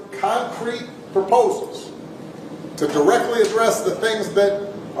forward concrete proposals to directly address the things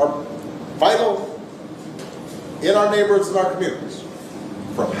that are vital in our neighborhoods and our communities,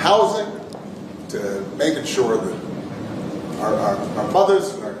 from housing to making sure that our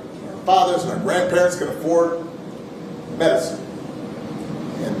mothers and our fathers and our grandparents can afford medicine,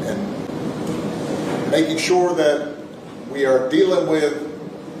 and making sure that we are dealing with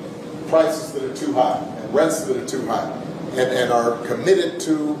prices that are too high and rents that are too high, and are committed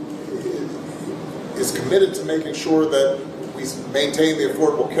to making sure that we maintain the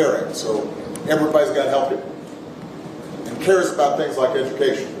Affordable Care Act, so everybody's got health care, and cares about things like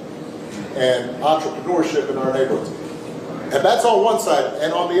education and entrepreneurship in our neighborhoods. And that's on one side.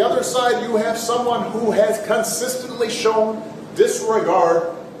 And on the other side, you have someone who has consistently shown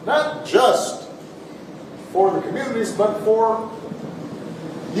disregard, not just for the communities, but for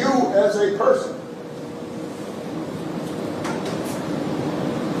you as a person.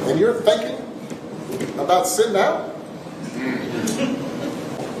 And you're thinking about sitting out?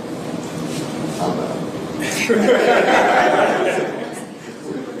 I'm not.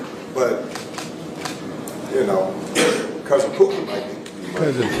 But, you know, Cousin Pookie might be.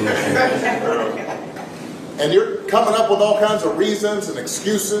 Cousin Pookie. And you're coming up with all kinds of reasons and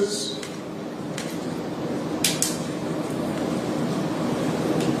excuses.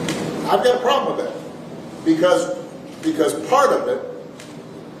 I've got a problem with that. Because part of it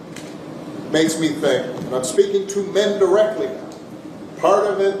makes me think, and I'm speaking to men directly now, part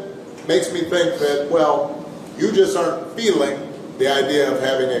of it makes me think that, well, you just aren't feeling the idea of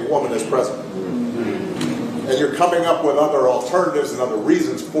having a woman as president. And you're coming up with other alternatives and other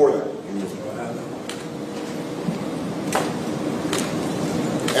reasons for that.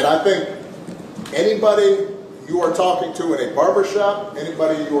 And I think anybody you are talking to in a barbershop,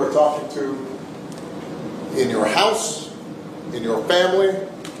 anybody you are talking to in your house, in your family,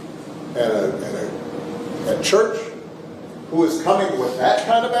 at church, who is coming with that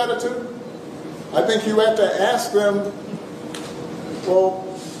kind of attitude, I think you have to ask them, well,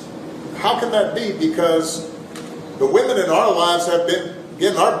 how can that be? Because the women in our lives have been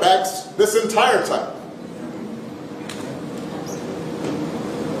getting our backs this entire time.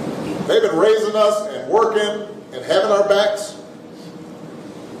 They've been raising us and working and having our backs.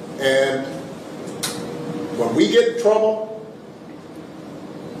 And when we get in trouble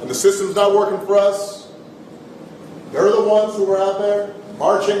and the system's not working for us, they're the ones who are out there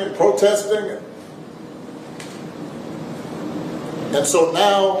marching and protesting. And so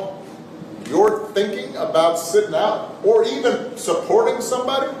now you're thinking about sitting out or even supporting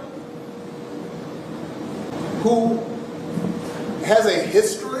somebody who has a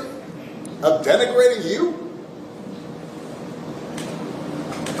history of denigrating you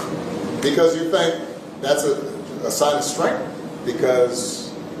because you think that's a sign of strength,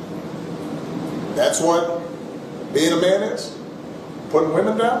 because that's what being a man is, putting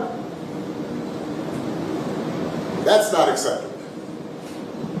women down. That's not acceptable.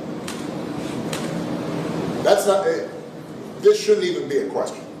 That's not, this shouldn't even be a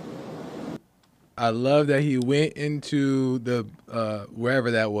question. I love that he went into the wherever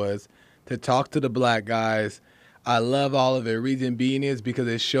that was to talk to the black guys. I love all of it. Reason being is because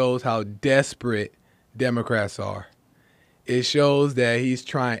it shows how desperate Democrats are. It shows that he's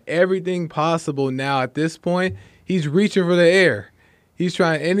trying everything possible now at this point. He's reaching for the air. He's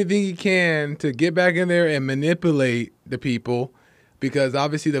trying anything he can to get back in there and manipulate the people, because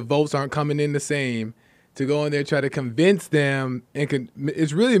obviously the votes aren't coming in the same, to go in there, try to convince them. And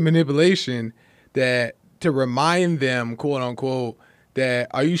it's really manipulation, that to remind them, quote unquote, that,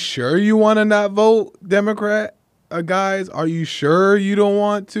 are you sure you want to not vote Democrat, guys? Are you sure you don't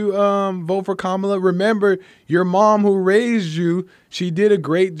want to vote for Kamala? Remember, your mom who raised you, she did a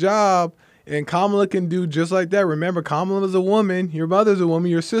great job, and Kamala can do just like that. Remember, Kamala is a woman, your mother's a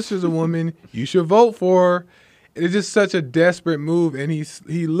woman, your sister's a woman. You should vote for her. It's just such a desperate move, and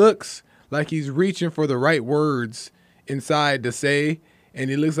he looks like he's reaching for the right words inside to say, and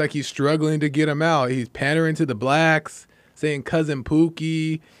he looks like he's struggling to get them out. He's pandering to the blacks, saying Cousin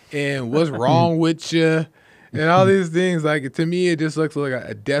Pookie and what's wrong with you and all these things. Like, to me, it just looks like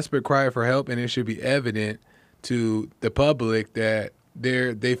a desperate cry for help, and it should be evident to the public that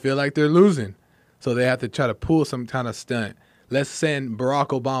they feel like they're losing. So they have to try to pull some kind of stunt. Let's send Barack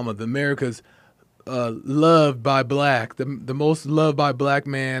Obama, the America's loved by black, the most loved by black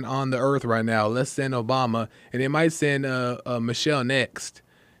man on the earth right now. Let's send Obama, and they might send Michelle next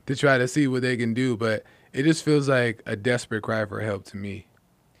to try to see what they can do. But it just feels like a desperate cry for help to me.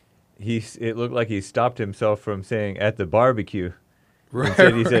 It looked like he stopped himself from saying at the barbecue. Right.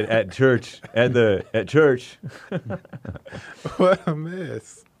 Instead, he said at church. At church. What a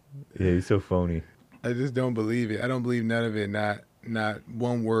mess. Yeah, he's so phony. I just don't believe it. I don't believe none of it. Not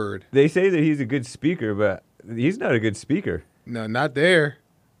one word. They say that he's a good speaker, but he's not a good speaker. No, not there.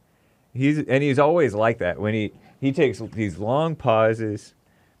 He's always like that. When he takes these long pauses,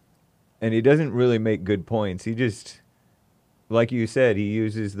 and he doesn't really make good points. He just, like you said, he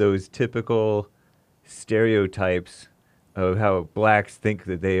uses those typical stereotypes of how blacks think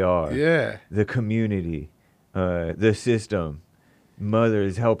that they are. Yeah. The community, the system,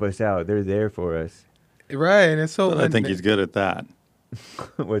 mothers help us out. They're there for us. Right, and it's so. I think he's good at that.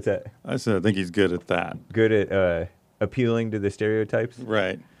 What's that? I said I think he's good at that. Good at appealing to the stereotypes?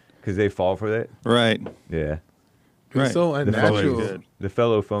 Right. Because they fall for that? Right. Yeah. It's Right. so unnatural. The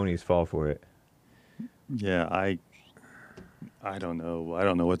fellow phonies fall for it. Yeah, I don't know. I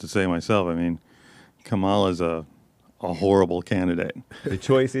don't know what to say myself. I mean, Kamala's a a horrible candidate. The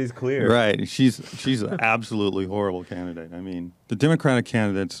choice is clear. Right. She's an absolutely horrible candidate. I mean, the Democratic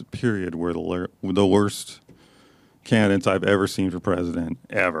candidates, period, were the worst candidates I've ever seen for president,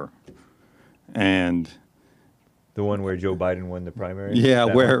 ever. And the one where Joe Biden won the primary? Yeah,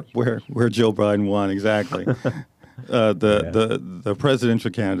 where Joe Biden won, exactly. The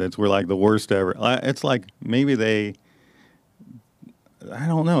presidential candidates were like the worst ever. It's like maybe I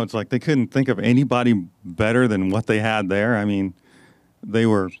don't know. It's like they couldn't think of anybody better than what they had there. I mean, they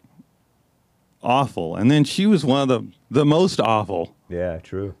were awful. And then she was one of the most awful. Yeah,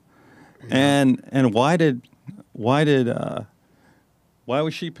 true. And why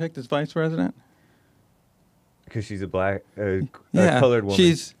was she picked as vice president? Because she's a black, yeah, colored woman.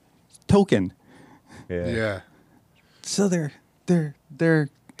 She's token. Yeah. So they're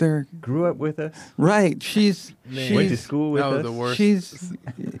grew up with us. Right. She's went to school with us. The worst.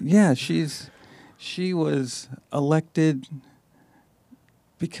 She was elected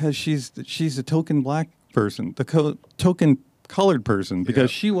because she's a token black person, the token colored person,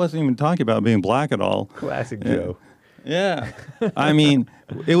 because she wasn't even talking about being black at all. Classic Joe. Yeah. I mean,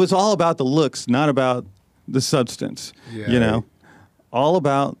 it was all about the looks, not about the substance. Yeah. You know, all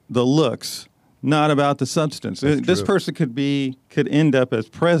about the looks, not about the substance. This person could end up as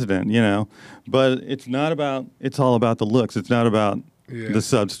president, you know, but it's all about the looks. It's not about the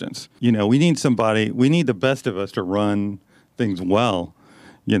substance. You know, we need the best of us to run things well,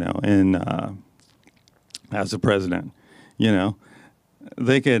 you know, and as a president, you know,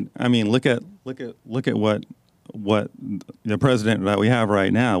 they could, I mean, look at what the president that we have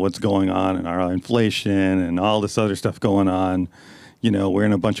right now, what's going on in our inflation and all this other stuff going on. You know, we're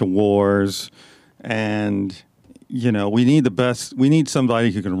in a bunch of wars, and, you know, we need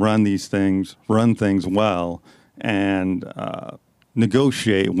somebody who can run things well, and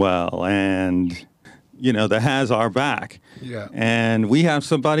negotiate well, and, you know, that has our back. Yeah. And we have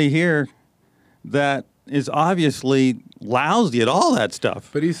somebody here that is obviously lousy at all that stuff.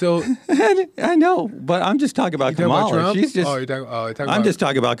 But he's so... I know, but I'm just talking about Kamala. She's just... I'm just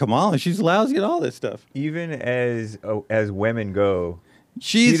talking about Kamala. She's lousy at all this stuff. Even as women go...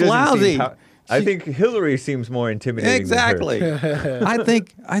 She's lousy. I think Hillary seems more intimidating. Exactly. Than her.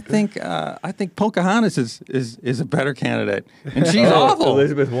 I think Pocahontas is a better candidate, and she's awful.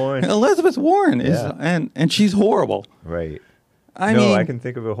 Elizabeth Warren. Is, and she's horrible. Right. I mean, I can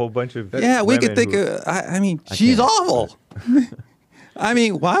think of a whole bunch of we could think of. I mean, she's awful. I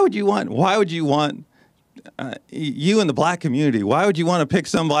mean, why would you want you in the black community? Why would you want to pick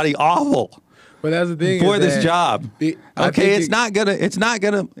somebody awful? But that's the thing for this job. It's not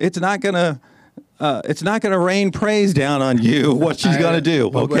gonna rain praise down on you. What she's gonna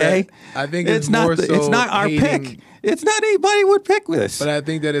do? Okay. I think it's not our pick. It's not anybody would pick this. But I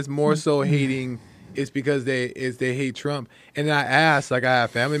think that it's more so hating. It's because they hate Trump. And then I asked, like, I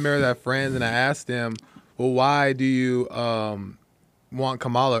have family members, I have friends, and I asked them, well, why do you want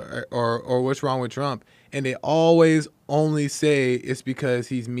Kamala, or what's wrong with Trump? And they always only say it's because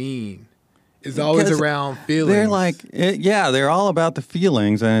he's mean. It's always around feelings. They're like, they're all about the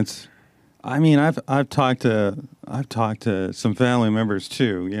feelings, and it's. I mean, I've talked to some family members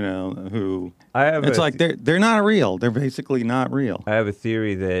too, you know, who it's like they're not real. They're basically not real. I have a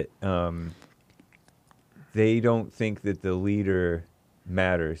theory that they don't think that the leader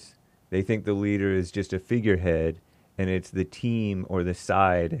matters. They think the leader is just a figurehead, and it's the team or the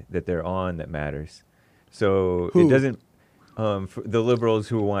side that they're on that matters. So it doesn't. For the liberals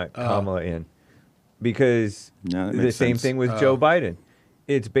who want Kamala in, because the same thing with Joe Biden.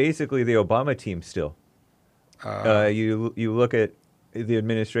 It's basically the Obama team still. You look at the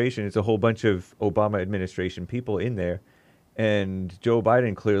administration; it's a whole bunch of Obama administration people in there, and Joe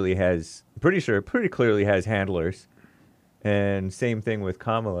Biden pretty clearly has handlers, and same thing with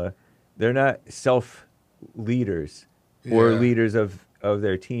Kamala. They're not self leaders or leaders of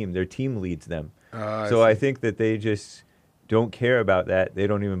their team. Their team leads them. So I think that they just don't care about that. They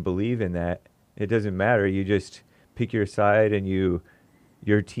don't even believe in that. It doesn't matter. You just pick your side, and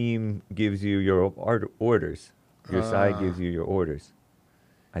your team gives you your orders. Your side gives you your orders,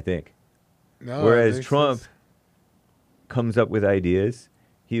 I think. Whereas Trump comes up with ideas.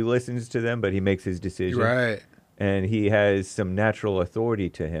 He listens to them, but he makes his decision. Right. And he has some natural authority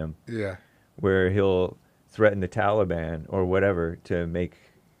to him. Yeah. Where he'll threaten the Taliban or whatever to make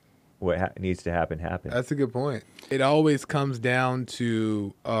what needs to happen. That's a good point. It always comes down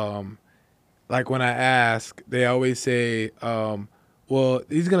to, like when I ask, they always say, well,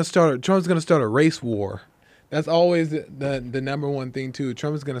 Trump's going to start a race war. That's always the number one thing, too.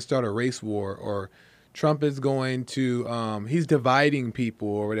 Trump is going to start a race war, or Trump is going to, he's dividing people,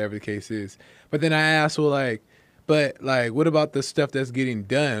 or whatever the case is. But then I ask, well, like, But like, what about the stuff that's getting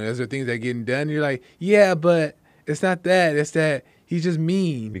done? Is there things that are getting done? You're like, yeah, but it's not that. It's that he's just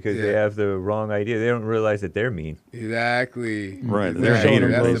mean. Because they have the wrong idea. They don't realize that they're mean. Exactly. Right. Exactly. They're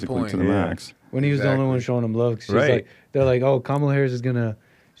haters That's the basically point. to the max. When he was the only one showing him love. 'Cause she's like, they're like, oh, Kamala Harris is gonna,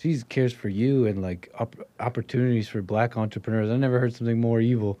 she cares for you and like opportunities for black entrepreneurs. I never heard something more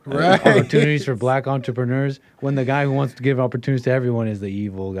evil. Right. Opportunities for black entrepreneurs. When the guy who wants to give opportunities to everyone is the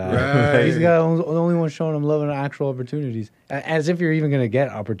evil guy. Right. He's the only one showing him love and actual opportunities. As if you're even gonna get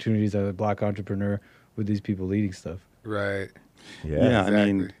opportunities as a black entrepreneur with these people leading stuff. Right. Yeah, exactly. I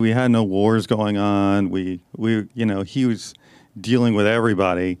mean, we had no wars going on. We he was dealing with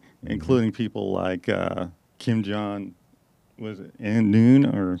everybody, including people like Kim Jong, was it Noon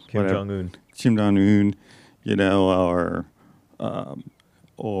or Kim whatever? Jong-un. Kim Jong-un,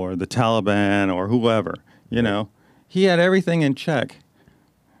 or the Taliban or whoever. You know, he had everything in check,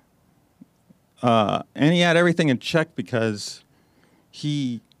 and he had everything in check because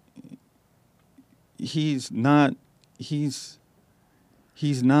he's not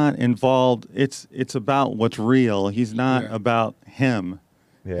involved. It's about what's real. He's not about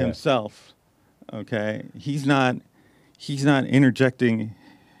himself. Okay, he's not interjecting.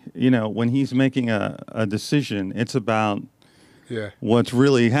 When he's making a decision, it's about what's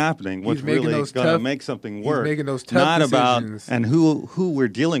really happening. What's really going to make something work. He's making those tough not decisions. about and who we're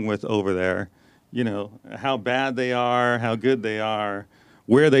dealing with over there. How bad they are, how good they are,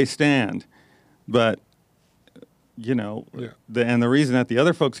 where they stand, but. And the reason that the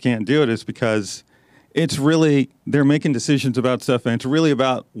other folks can't do it is because it's really, they're making decisions about stuff, and it's really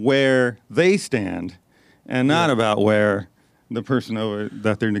about where they stand and not about where the person over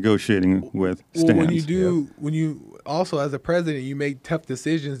that they're negotiating with stands. Well, when you also, as a president, you make tough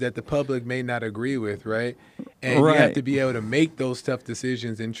decisions that the public may not agree with, right? And you have to be able to make those tough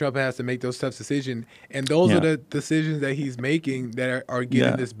decisions, and Trump has to make those tough decisions. And those are the decisions that he's making that are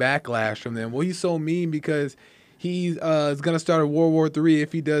getting this backlash from them. Well, he's so mean because he's going to start a World War III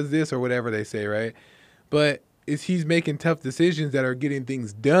if he does this or whatever they say, right? But he's making tough decisions that are getting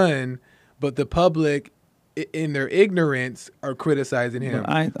things done, but the public, in their ignorance, are criticizing him.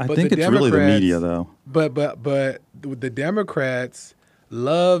 I think it's really the media, though. But the Democrats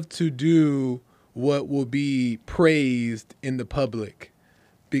love to do what will be praised in the public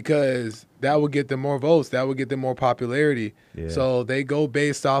because that will get them more votes. That will get them more popularity. Yeah. So they go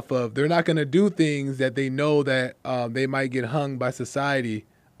based off of, they're not going to do things that they know that they might get hung by society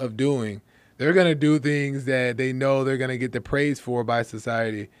of doing. They're going to do things that they know they're going to get the praise for by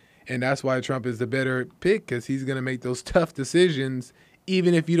society. And that's why Trump is the better pick, because he's going to make those tough decisions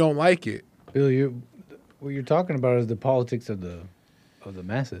even if you don't like it. Bill, what you're talking about is the politics of the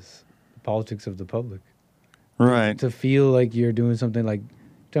masses, the politics of the public. Right. To feel like you're doing something like,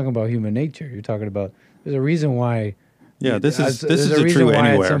 talking about human nature. You're talking about, there's a reason why. Yeah, this is the reason truth why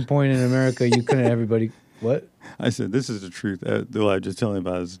anywhere. At some point in America, you couldn't everybody. What? I said this is the truth. What I was just telling you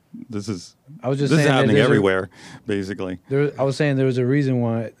about is this is saying happening everywhere, basically. I was saying there was a reason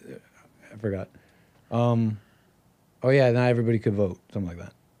why. I forgot. Not everybody could vote. Something like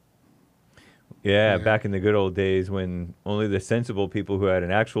that. Yeah, back in the good old days when only the sensible people who had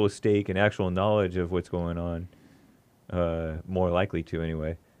an actual stake and actual knowledge of what's going on, more likely to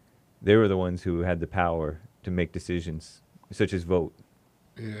anyway, they were the ones who had the power to make decisions, such as vote.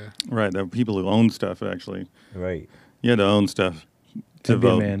 Yeah. Right. There were people who owned stuff, actually. Right. You had to own stuff to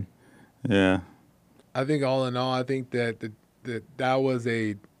vote. Man. Yeah. I think all in all, I think that was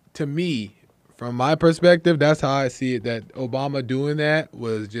to me, from my perspective, that's how I see it, that Obama doing that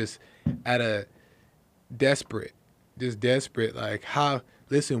was just desperate. Like,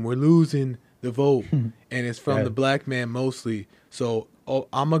 listen, we're losing the vote, and it's from the black man mostly. So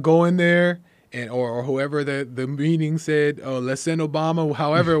I'm going to go in there, and or whoever the meeting said, let's send Obama,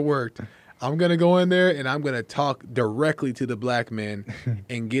 however it worked. I'm going to go in there, and I'm going to talk directly to the black men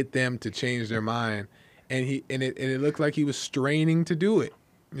and get them to change their mind. And it looked like he was straining to do it.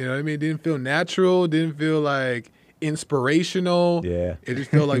 You know what I mean? It didn't feel natural. Didn't feel like inspirational. Yeah. It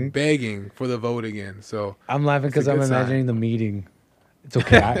just felt like begging for the vote again. So I'm laughing because I'm imagining the meeting. It's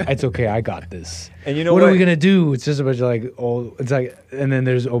okay. It's okay. I got this. And you know what are we gonna do? It's just a bunch of it's like, and then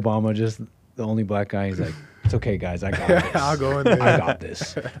there's Obama, just the only black guy. He's like, it's okay, guys. I got this. I'll go in there. I got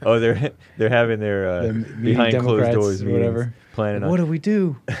this. Oh, they're having their behind closed doors meetings, whatever. Planning what do we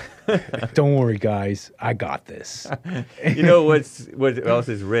do? Don't worry, guys. I got this. You know what else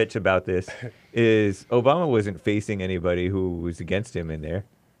is rich about this is Obama wasn't facing anybody who was against him in there.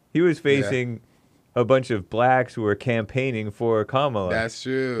 He was facing a bunch of blacks who were campaigning for Kamala. That's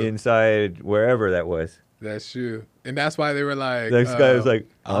true. Inside wherever that was. That's true. And that's why they were like... This guy was like,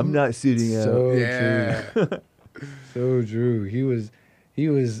 I'm not sitting out. Yeah. So true. He was. It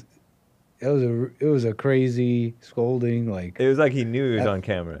was a crazy scolding. Like It was like he knew he was on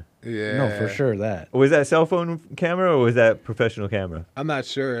camera. Yeah. no, for sure that. Was that cell phone camera or was that professional camera? I'm not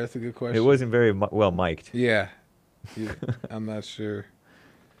sure. That's a good question. It wasn't very well mic'd. Yeah. I'm not sure.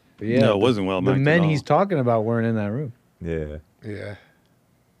 But yeah, No, it wasn't well The mic'd at men all. he's talking about weren't in that room. Yeah. Yeah.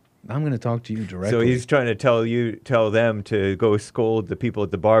 I'm gonna talk to you directly. So he's trying to tell them to go scold the people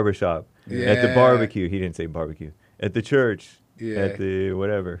at the barbershop, at the Yeah. barbecue. He didn't say barbecue. At the church, Yeah. at the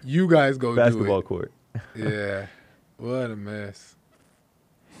whatever You guys go basketball do court. it. Yeah. What a mess.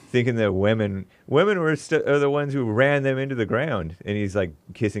 Thinking that women are the ones who ran them into the ground, and he's like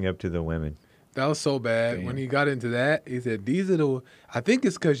kissing up to the women. That was so bad. Damn. When he got into that, he said, "These are the." I think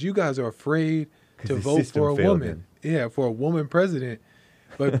it's because you guys are afraid to the vote system for a failed woman. Yeah, for a woman president.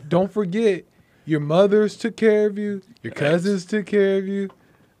 But don't forget, your mothers took care of you. Your cousins took care of you.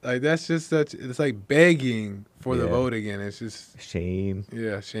 Like that's just such. It's like begging for the Yeah. vote again. It's just Shame.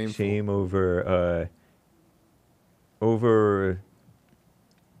 yeah, shameful. Shame over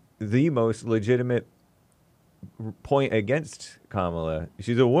the most legitimate point against Kamala.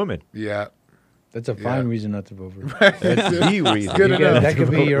 She's a woman. Yeah. That's a fine reason not to vote for her. That's the reason. Good You enough. that could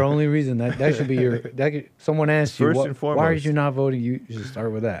be your only reason. That should be your. Someone asks you, First and why are foremost. you not voting? You should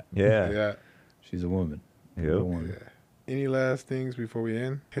start with that. Yeah. Yeah. She's a woman. Yep. She's a woman. Any last things before we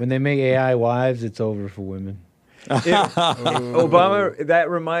end? When they make AI wives, it's over for women. Obama, that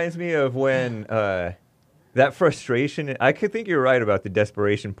reminds me of when that frustration. I could think you're right about the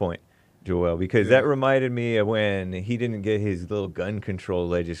desperation point, Joel, because that reminded me of when he didn't get his little gun control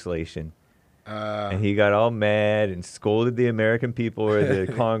legislation. And he got all mad and scolded the American people or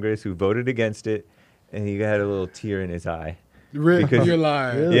the Congress who voted against it, and he had a little tear in his eye. Because you're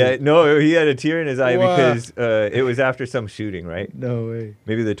lying. Really? Yeah, no, he had a tear in his eye What? because it was after some shooting, right? No way.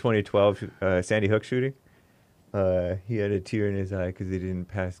 Maybe the 2012 Sandy Hook shooting. He had a tear in his eye because they didn't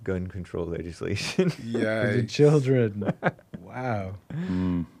pass gun control legislation. For the Yeah. children. Wow.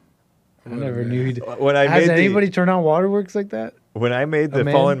 I never knew he'd. When I Has made anybody turned on waterworks like that? when I made the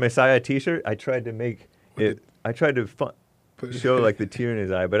man? Fallen Messiah T-shirt, I tried to make it. I tried to show like the tear in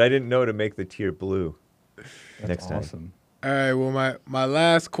his eye, but I didn't know to make the tear blue. Next time. Awesome. All right. Well, my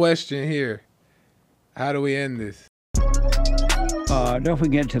last question here. How do we end this? Don't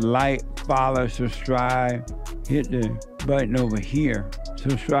forget to like, follow, subscribe. Hit the button over here.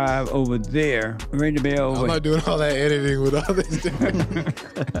 Subscribe over there. Ring the bell I'm over not doing all that editing with all this.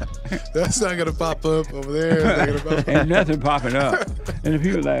 That's not gonna pop up over there. It's not gonna pop up. Ain't nothing popping up. And the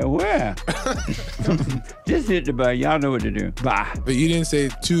people like, where? Just hit the button. Y'all know what to do. Bye. But you didn't say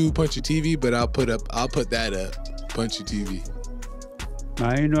to Punchie TV, but I'll put that up. Punchy TV.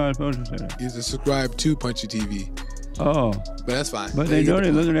 I didn't know I was supposed to say that. You have to subscribe to Punchy TV. Oh. But that's fine. But they know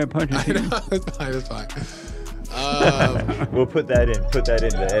they're looking at Punchie I TV. know, it's fine. It's fine. We'll put that in. Put that in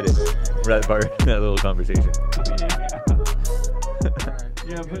the edit. That part, that little conversation.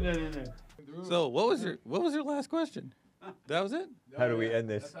 Yeah, put that in there. So what was your last question? That was it? How do we end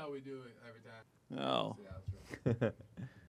this? That's how we do it every time. Oh.